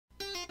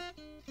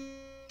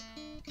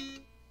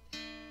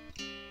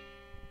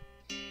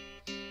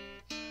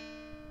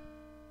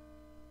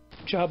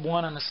Job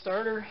 1 on the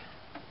starter.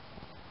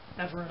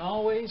 Ever and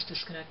always,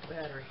 disconnect the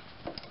battery.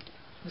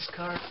 This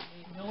card is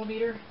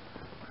 8mm.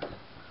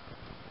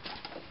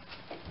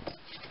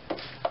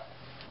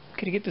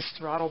 Okay, to get this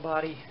throttle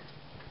body,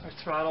 or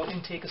throttle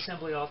intake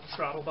assembly off the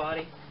throttle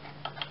body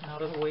and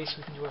out of the way so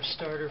we can do our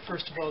starter.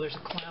 First of all, there's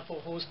a clamp, a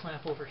hose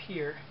clamp over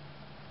here.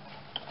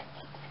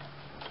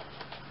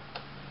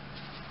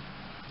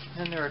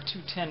 Then there are two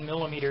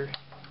 10mm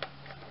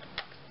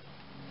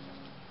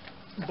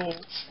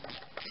bolts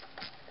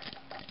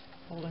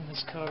holding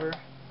this cover.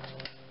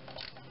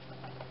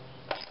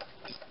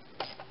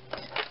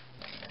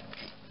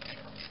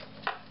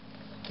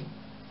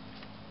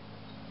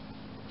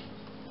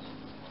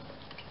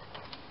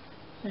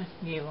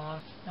 Knee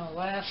long. Now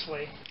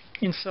lastly,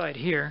 inside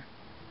here,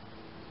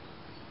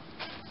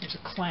 there's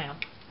a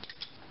clamp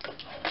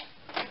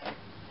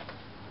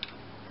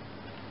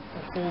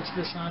that holds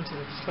this onto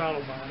the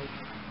throttle body.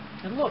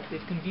 And look,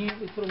 they've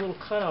conveniently put a little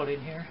cutout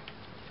in here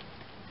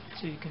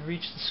so you can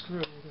reach the screw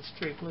with a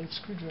straight blade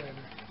screwdriver.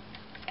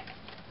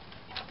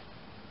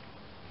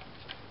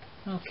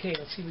 Okay,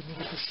 let's see if we can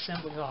get this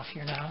assembly off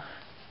here now.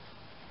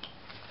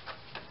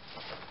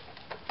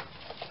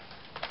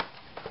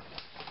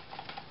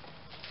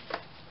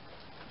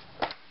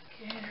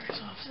 Okay, there's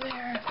off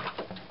there.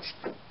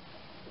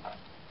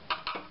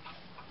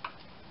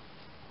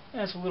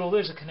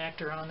 There's a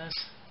connector on this.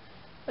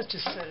 Let's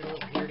just set it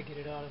over here to get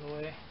it out of the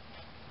way.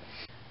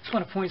 Just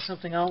want to point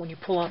something out. When you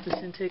pull out this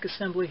intake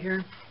assembly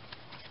here,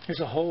 there's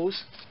a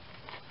hose.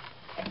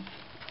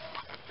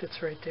 Fits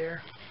right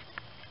there.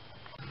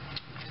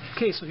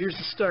 Okay, so here's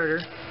the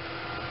starter.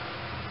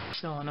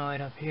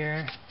 Solenoid up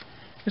here.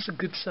 This is a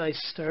good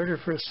sized starter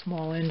for a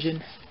small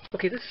engine.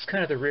 Okay, this is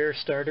kind of the rare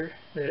starter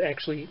that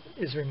actually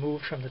is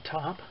removed from the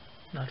top,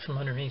 not from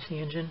underneath the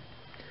engine,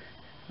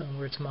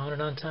 where it's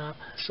mounted on top.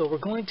 So we're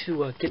going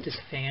to get this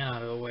fan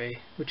out of the way,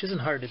 which isn't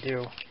hard to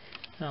do.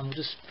 We'll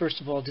just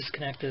first of all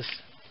disconnect this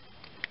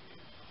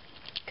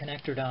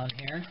connector down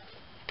here,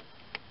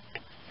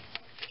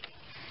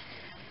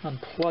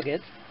 unplug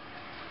it,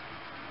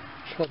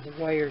 plug the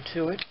wire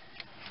to it,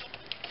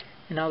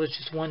 and now there's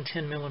just one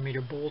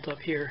 10mm bolt up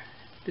here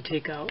to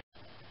take out.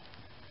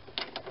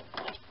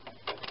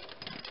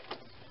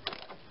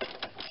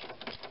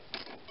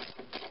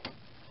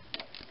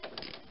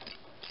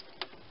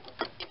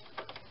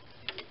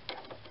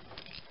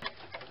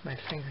 My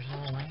fingers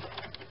only.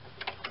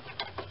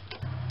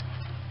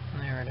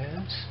 There it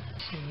is.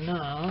 So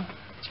now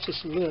it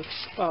just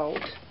lifts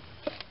out.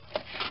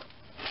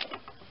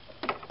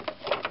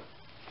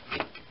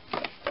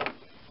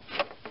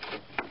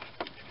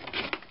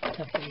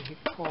 After you get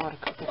caught a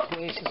couple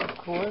places, of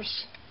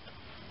course.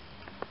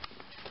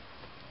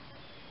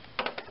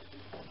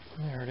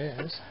 There it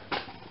is.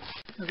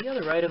 Now the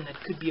other item that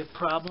could be a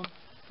problem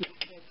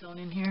down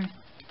in here,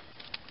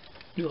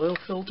 the oil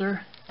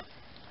filter.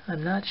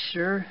 I'm not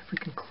sure if we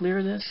can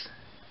clear this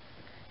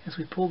as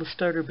we pull the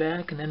starter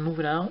back and then move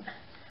it out.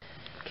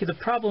 Okay, the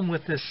problem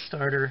with this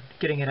starter,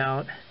 getting it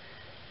out,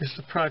 is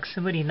the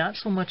proximity not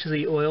so much of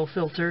the oil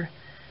filter,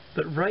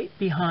 but right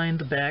behind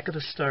the back of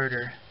the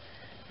starter.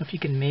 If you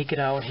can make it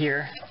out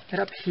here,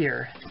 right up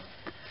here.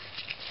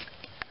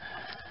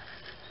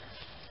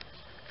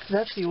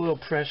 That's the oil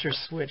pressure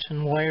switch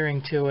and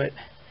wiring to it.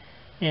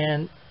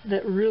 And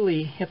that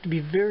really, you have to be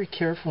very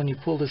careful when you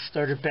pull this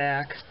starter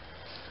back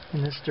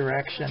in this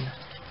direction,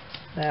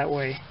 that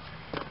way,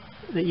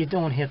 that you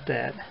don't hit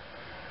that.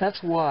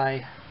 That's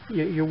why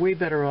you're way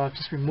better off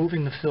just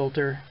removing the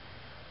filter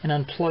and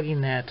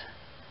unplugging that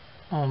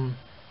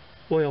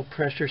oil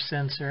pressure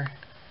sensor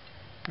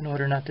in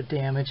order not to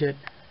damage it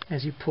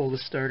as you pull the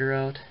starter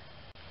out.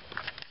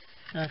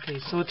 Okay,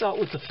 so it's out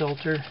with the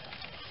filter.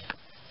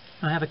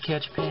 I have a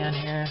catch pan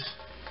here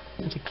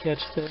to catch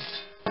this.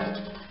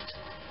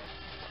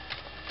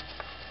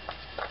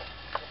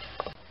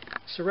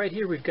 So right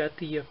here we've got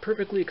the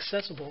perfectly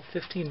accessible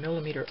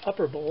 15mm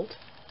upper bolt,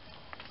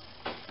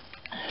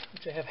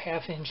 which I have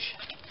 1/2"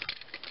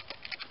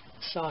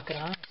 socket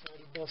on. It's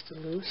already busted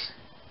loose.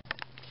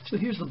 So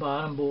here's the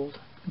bottom bolt.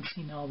 You can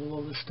see now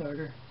below the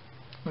starter,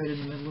 right in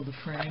the middle of the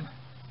frame.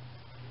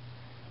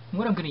 And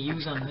what I'm going to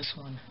use on this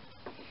one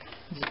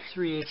is a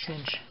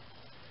 3/8"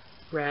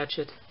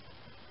 ratchet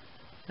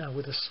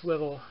with a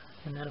swivel,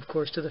 and then of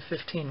course to the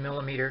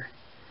 15mm,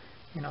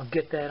 and I'll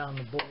get that on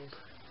the bolt.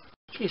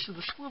 Okay, so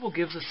the swivel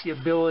gives us the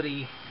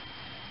ability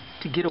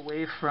to get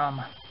away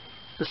from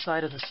the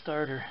side of the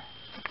starter.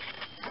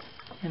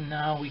 And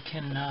now we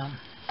can,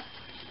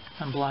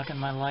 I'm blocking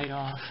my light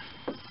off.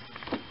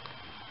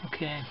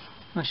 Okay,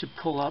 I should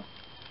pull up,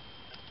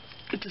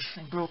 get this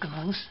thing broken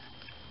loose,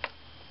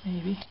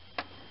 maybe.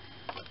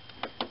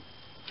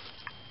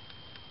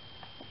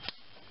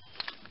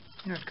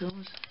 There it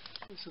goes.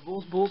 Okay, so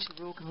both bolts are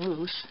broken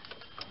loose.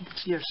 You can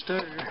see our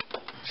starter.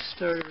 The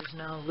starter is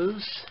now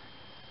loose.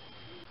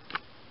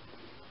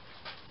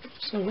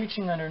 So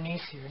reaching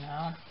underneath here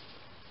now,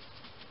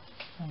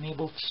 I'm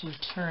able to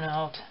turn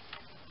out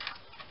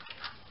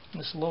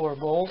this lower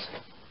bolt,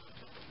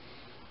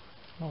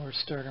 lower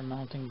starter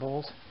mounting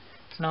bolt.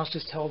 So now it's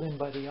just held in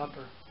by the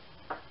upper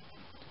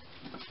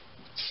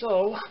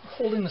So,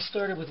 holding the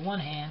starter with one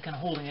hand, kind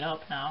of holding it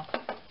up now,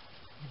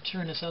 and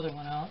turn this other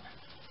one out.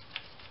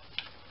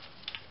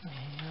 My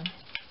hand.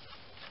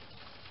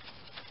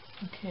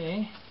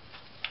 Okay.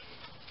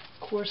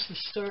 Of course, the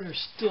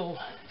starter's still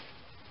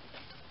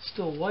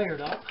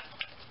wired up.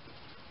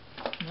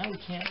 Now we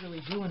can't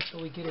really do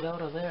until we get it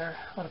out of there,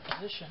 out of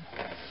position.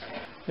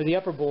 Or the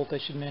upper bolt, I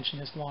should mention,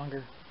 is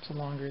longer. It's the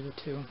longer of the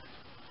two.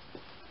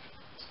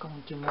 It's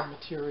going through more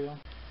material.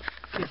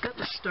 Okay, I've got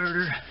the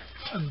starter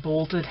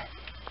unbolted,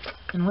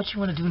 and what you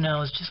want to do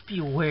now is just be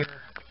aware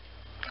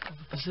of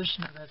the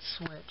position of that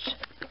switch.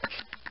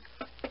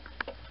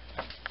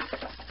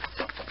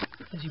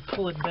 As you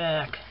pull it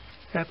back,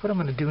 in fact, what I'm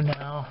going to do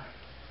now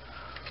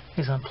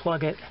is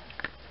unplug it,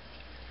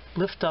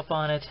 lift up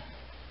on it,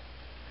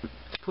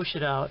 push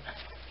it out.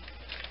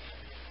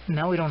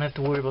 Now we don't have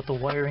to worry about the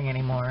wiring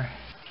anymore.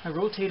 I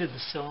rotated the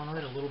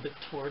solenoid a little bit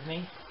toward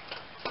me.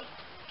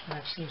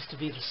 That seems to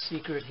be the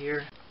secret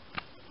here.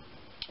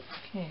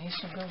 Okay,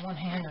 so I've got one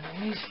hand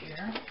underneath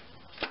here.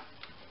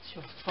 See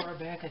how far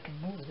back I can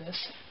move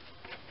this.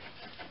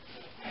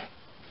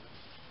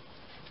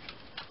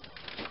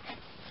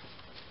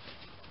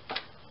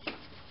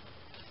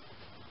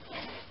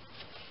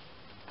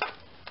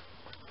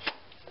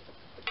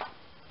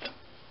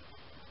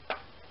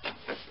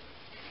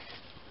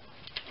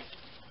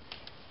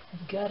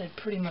 Got it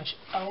pretty much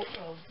out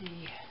of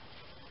the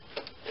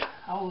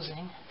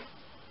housing,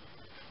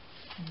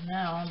 and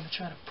now I'm going to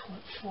try to pull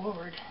it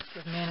forward.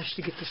 I've managed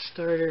to get the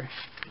starter.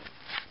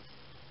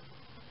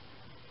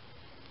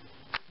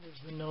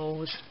 There's the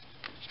nose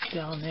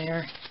down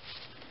there.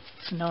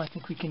 So now I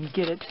think we can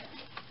get it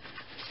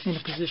in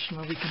a position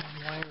where we can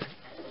unwire it.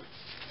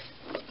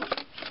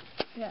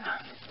 Yeah,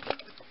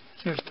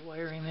 there's the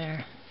wiring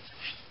there,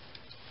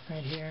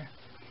 right here.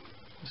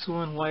 So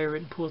we'll unwire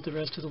it and pull it the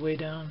rest of the way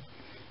down.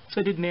 So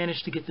I did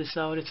manage to get this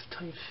out. It's a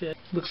tight fit.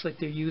 Looks like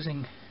they're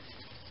using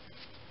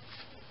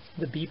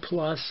the B+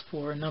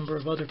 for a number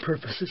of other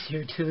purposes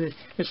here too.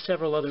 There's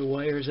several other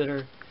wires that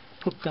are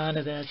hooked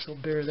onto that, so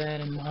bear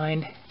that in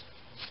mind.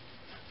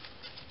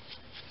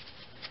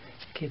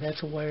 Okay,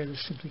 that's a wire that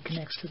simply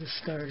connects to the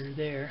starter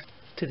there,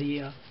 to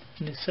the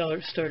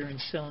starter and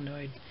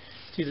solenoid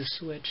through the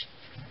switch.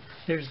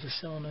 There's the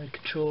solenoid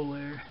control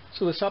wire.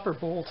 So this upper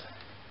bolt,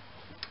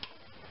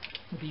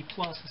 the B+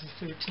 is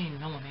a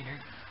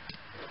 13mm.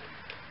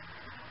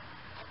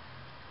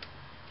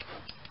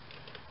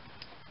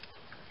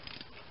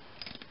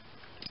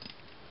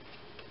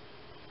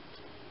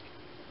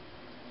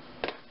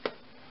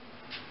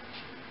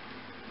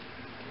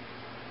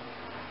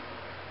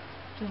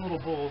 Little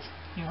bolt.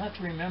 You'll have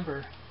to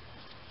remember,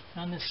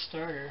 on this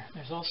starter,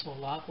 there's also a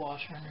lock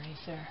washer underneath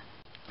there.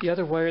 The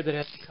other wire that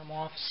has to come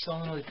off is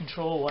solenoid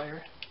control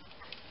wire.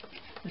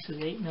 This is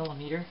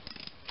 8mm.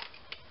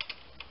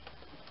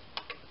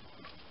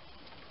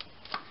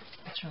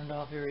 Turned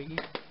off very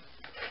easily.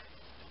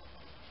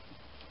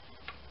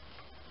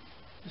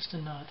 Just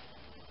a nut.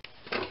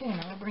 Okay,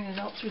 now I'll bring it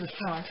out through the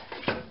front.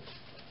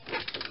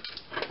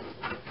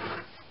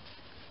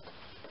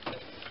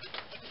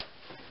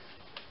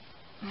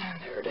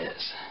 And there it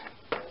is.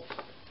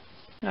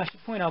 Now I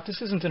should point out,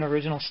 this isn't an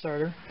original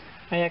starter.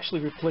 I actually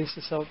replaced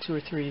this out 2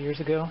 or 3 years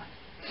ago.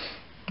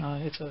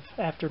 It's an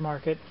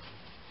aftermarket.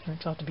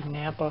 Turns out to be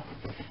Napa.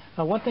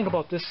 One thing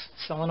about this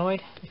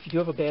solenoid, if you do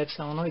have a bad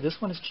solenoid,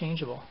 this one is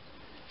changeable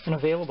and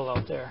available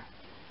out there.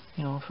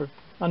 You know, for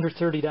under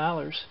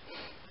 $30.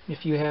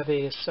 If you have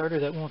a starter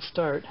that won't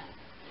start,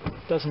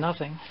 does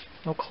nothing,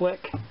 no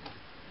click,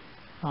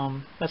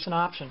 that's an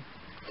option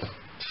to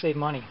save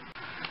money.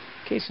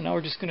 Okay, so now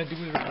we're just going to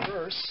do the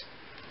reverse.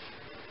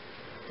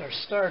 With our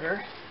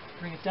starter,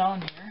 bring it down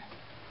here.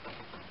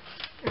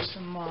 There's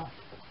some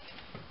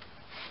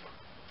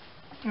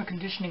air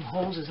conditioning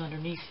hoses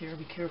underneath here.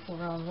 Be careful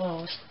around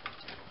those.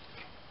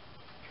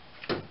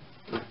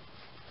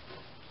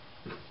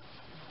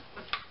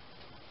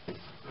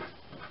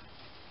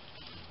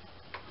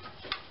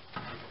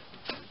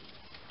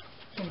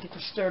 Going to get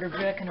the starter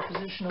back in a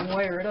position to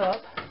wire it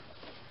up.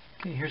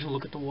 Okay, here's a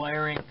look at the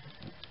wiring.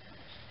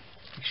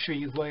 Make sure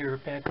you wire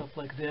it back up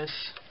like this.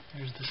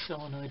 There's the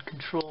solenoid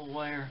control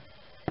wire,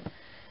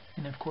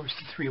 and of course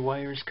the 3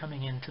 wires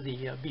coming into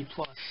the B+.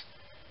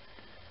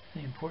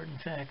 The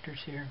important factors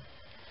here.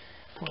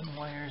 Important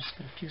wires,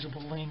 got a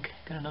fusible link,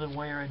 got another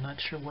wire, I'm not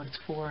sure what it's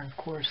for, and of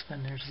course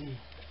then there's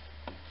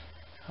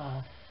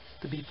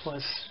the B+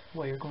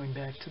 wire going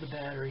back to the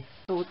battery.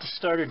 So with the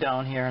starter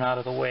down here and out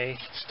of the way,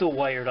 still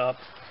wired up,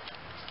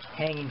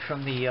 hanging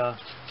from the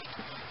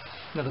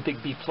the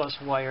big B+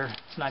 wire.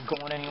 It's not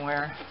going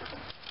anywhere.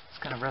 It's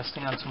kind of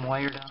resting on some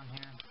wire down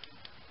here,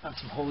 on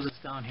some hoses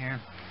down here.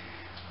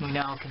 We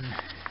now can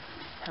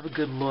have a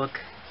good look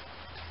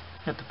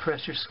at the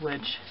pressure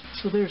switch.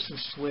 So there's the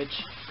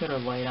switch, got our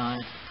light on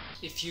it.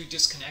 If you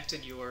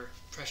disconnected your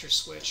pressure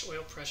switch,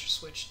 oil pressure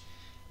switch,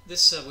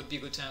 this would be a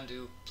good time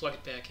to plug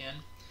it back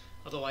in.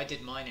 Although I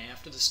did mine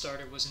after the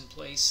starter was in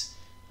place.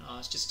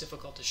 It's just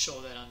difficult to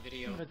show that on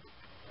video.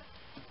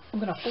 I'm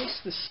going to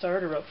hoist the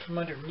starter up from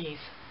underneath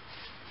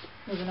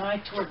with an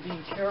eye toward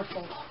being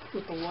careful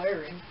with the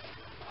wiring.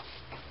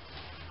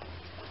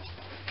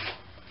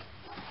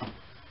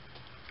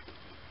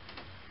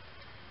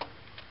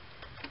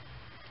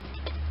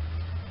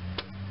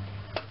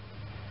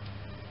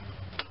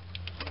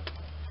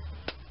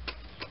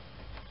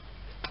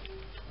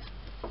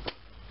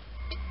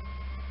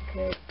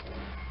 Okay.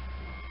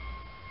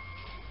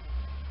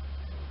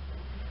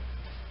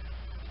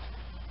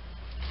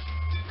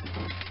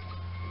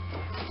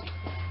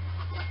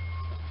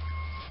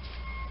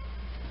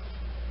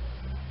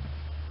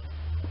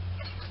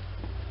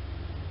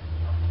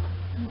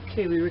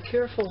 Okay, we were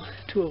careful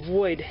to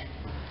avoid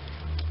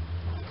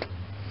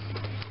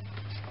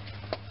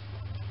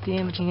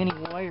damaging any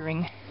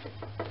wiring,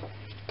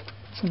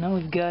 so now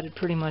we've got it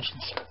pretty much in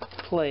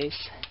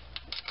place.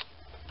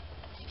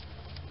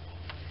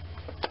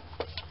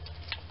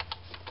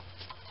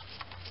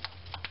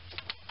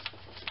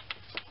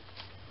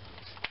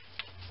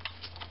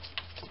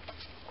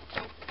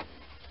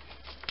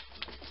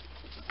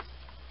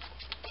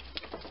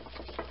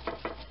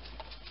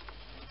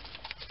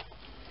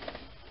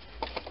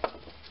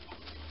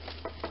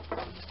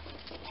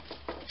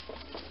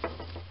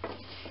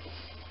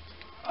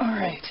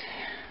 Alright,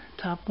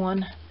 top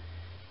one,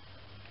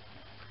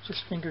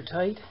 just finger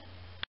tight.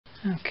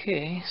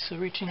 Okay, so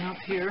reaching up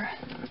here,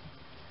 I'm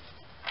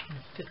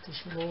going to fit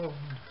this lower one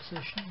into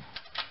position.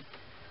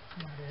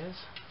 There it is.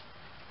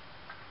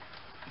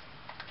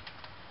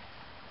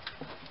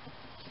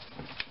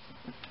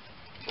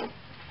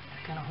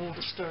 Kind of hold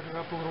the starter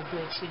up a little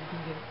bit so you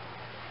can get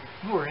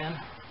more in.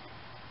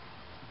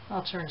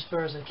 I'll turn as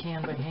far as I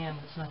can by hand,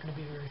 but it's not going to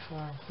be very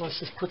far. Plus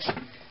this puts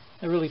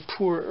a really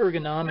poor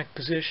ergonomic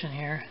position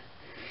here.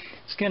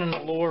 It's kind of the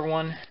lower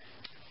one.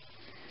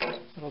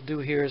 What I'll do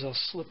here is I'll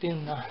slip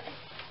in the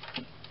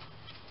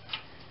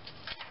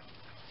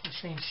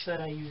same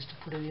set I used to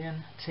put it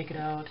in, take it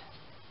out,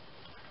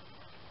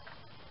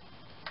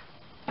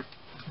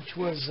 which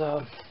was,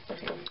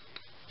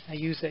 I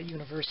used that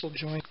universal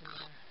joint in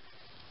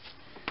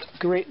there.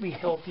 Greatly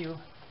help you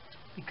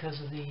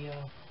because of the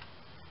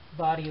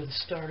body of the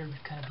starter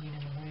kind of being in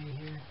the way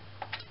here.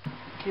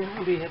 Can't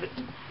really have it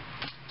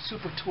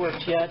super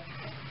torqued yet.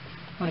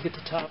 I want to get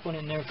the top one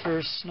in there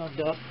first, snugged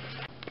up.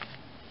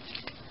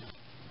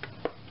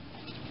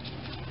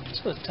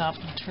 So the top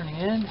one turning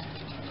in.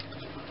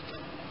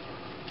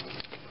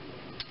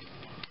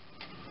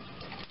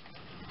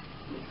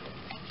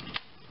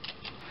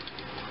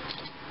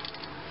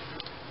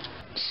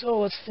 So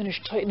let's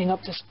finish tightening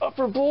up this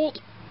upper bolt.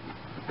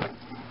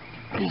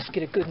 Let's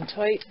get it good and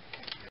tight.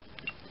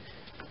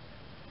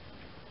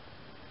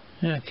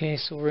 Okay,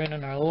 so we're in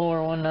on our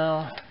lower one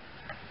now.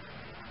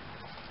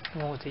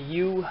 Going with the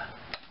U.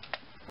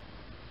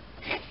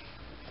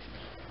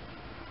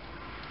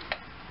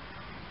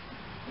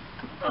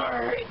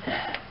 Alright.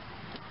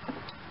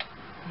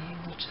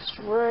 Angle just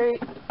right.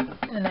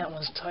 And that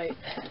one's tight.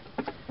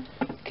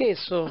 Okay,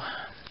 so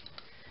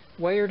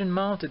wired and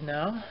mounted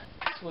now.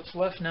 So what's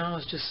left now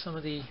is just some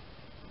of the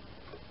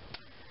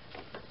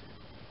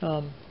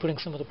putting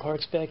some of the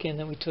parts back in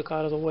that we took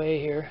out of the way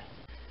here.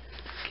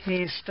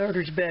 Okay,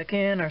 starter's back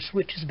in, our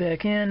switch is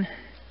back in.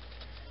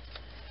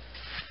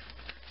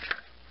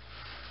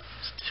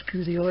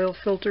 Screw the oil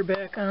filter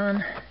back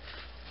on.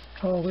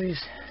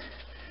 Always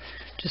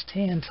just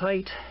hand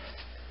tight.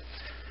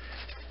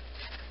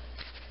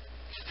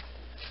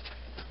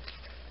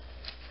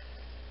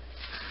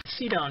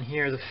 See down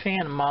here, the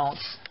fan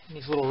mounts in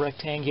these little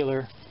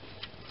rectangular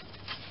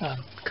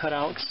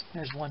cutouts.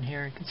 There's one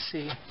here, you can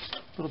see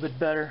a little bit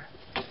better.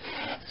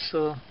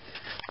 So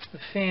the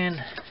fan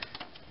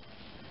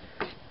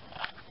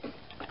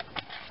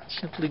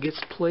simply gets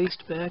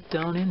placed back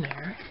down in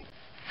there.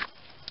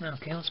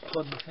 Okay, let's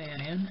plug the fan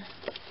in.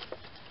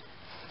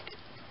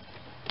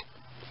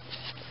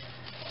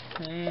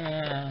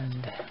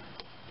 And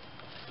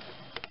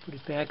put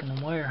it back in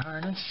the wire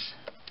harness.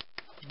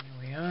 There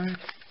we are.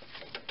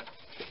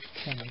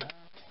 Turn it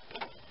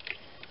out.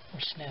 Or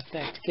snap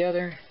back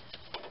together.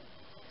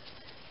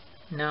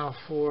 Now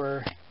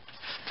for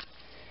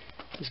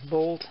this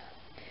bolt.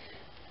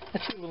 I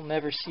see little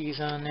never sees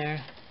on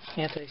there,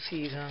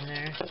 anti-seize on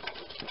there.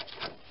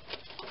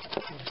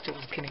 Still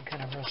getting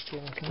kind of rusty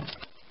looking.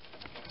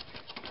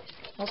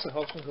 Also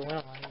helps them go in a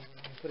lot easier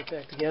when you put it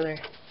back together.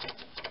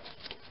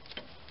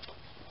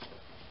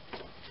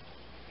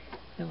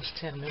 That was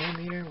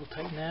 10mm, we'll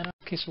tighten that up.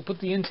 Okay, so we'll put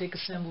the intake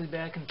assembly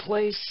back in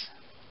place.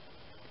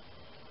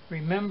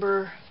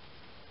 Remember,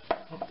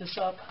 hook this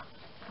up,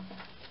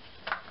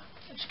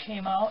 which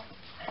came out.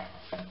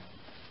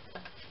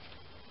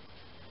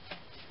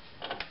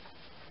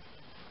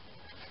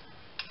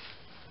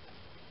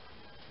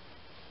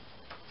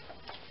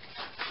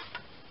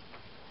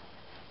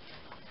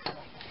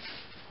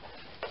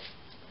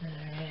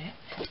 Alright.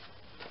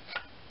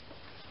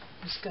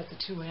 Just got the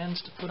two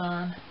ends to put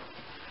on.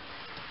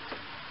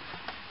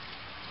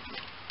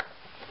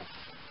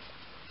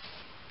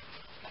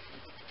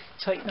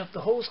 Tighten up the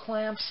hose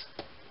clamps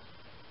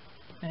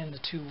and the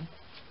two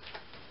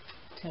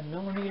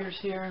 10mm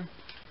here.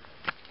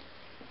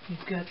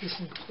 You've got this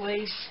in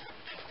place.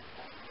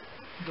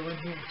 Go in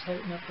here and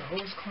tighten up the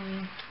hose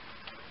clamp.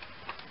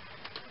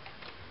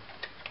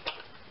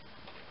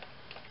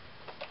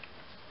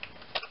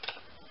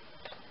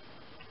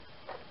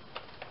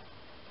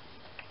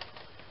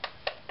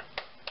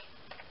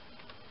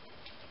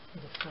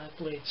 With a flat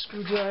blade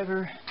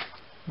screwdriver.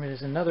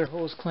 There's another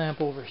hose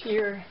clamp over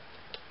here.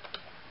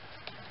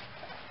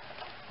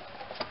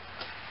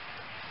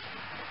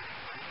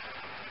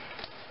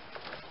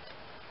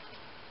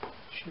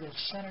 Should have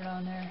centered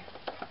on there.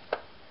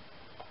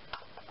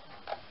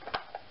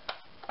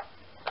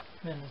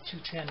 Then the two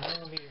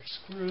 10mm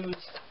screws,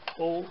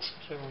 bolts,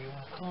 whichever you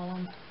want to call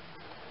them.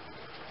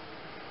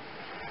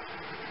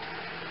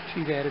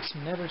 She've added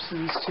some never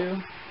sees too.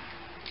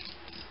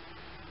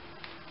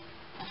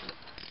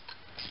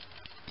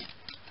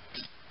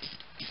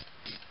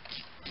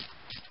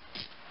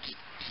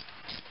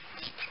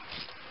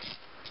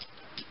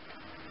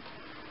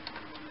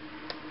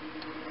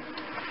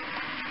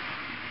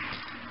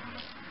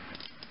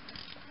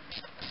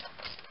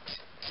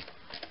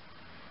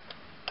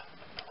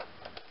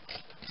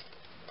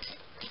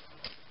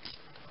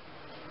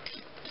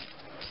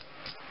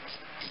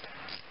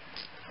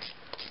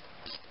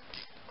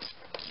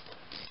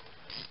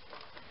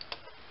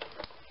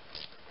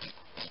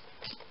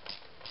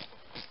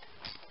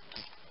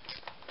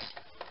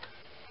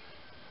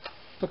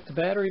 Hook the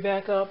battery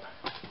back up.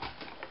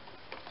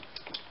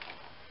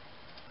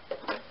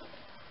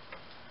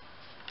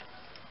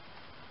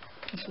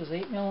 This was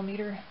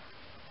 8mm.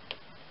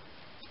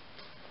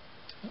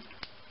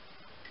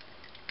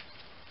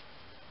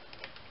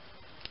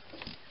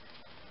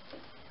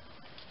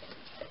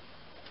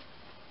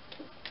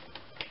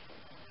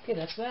 Okay,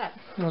 that's that.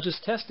 And we'll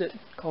just test it,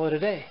 call it a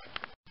day.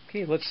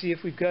 Okay, let's see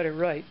if we've got it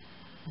right.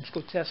 Let's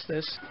go test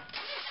this.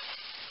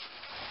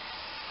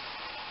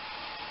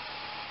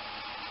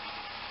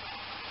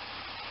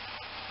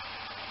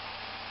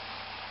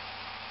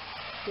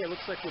 Okay, it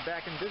looks like we're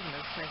back in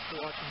business. Thanks for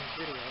watching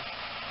this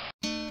video.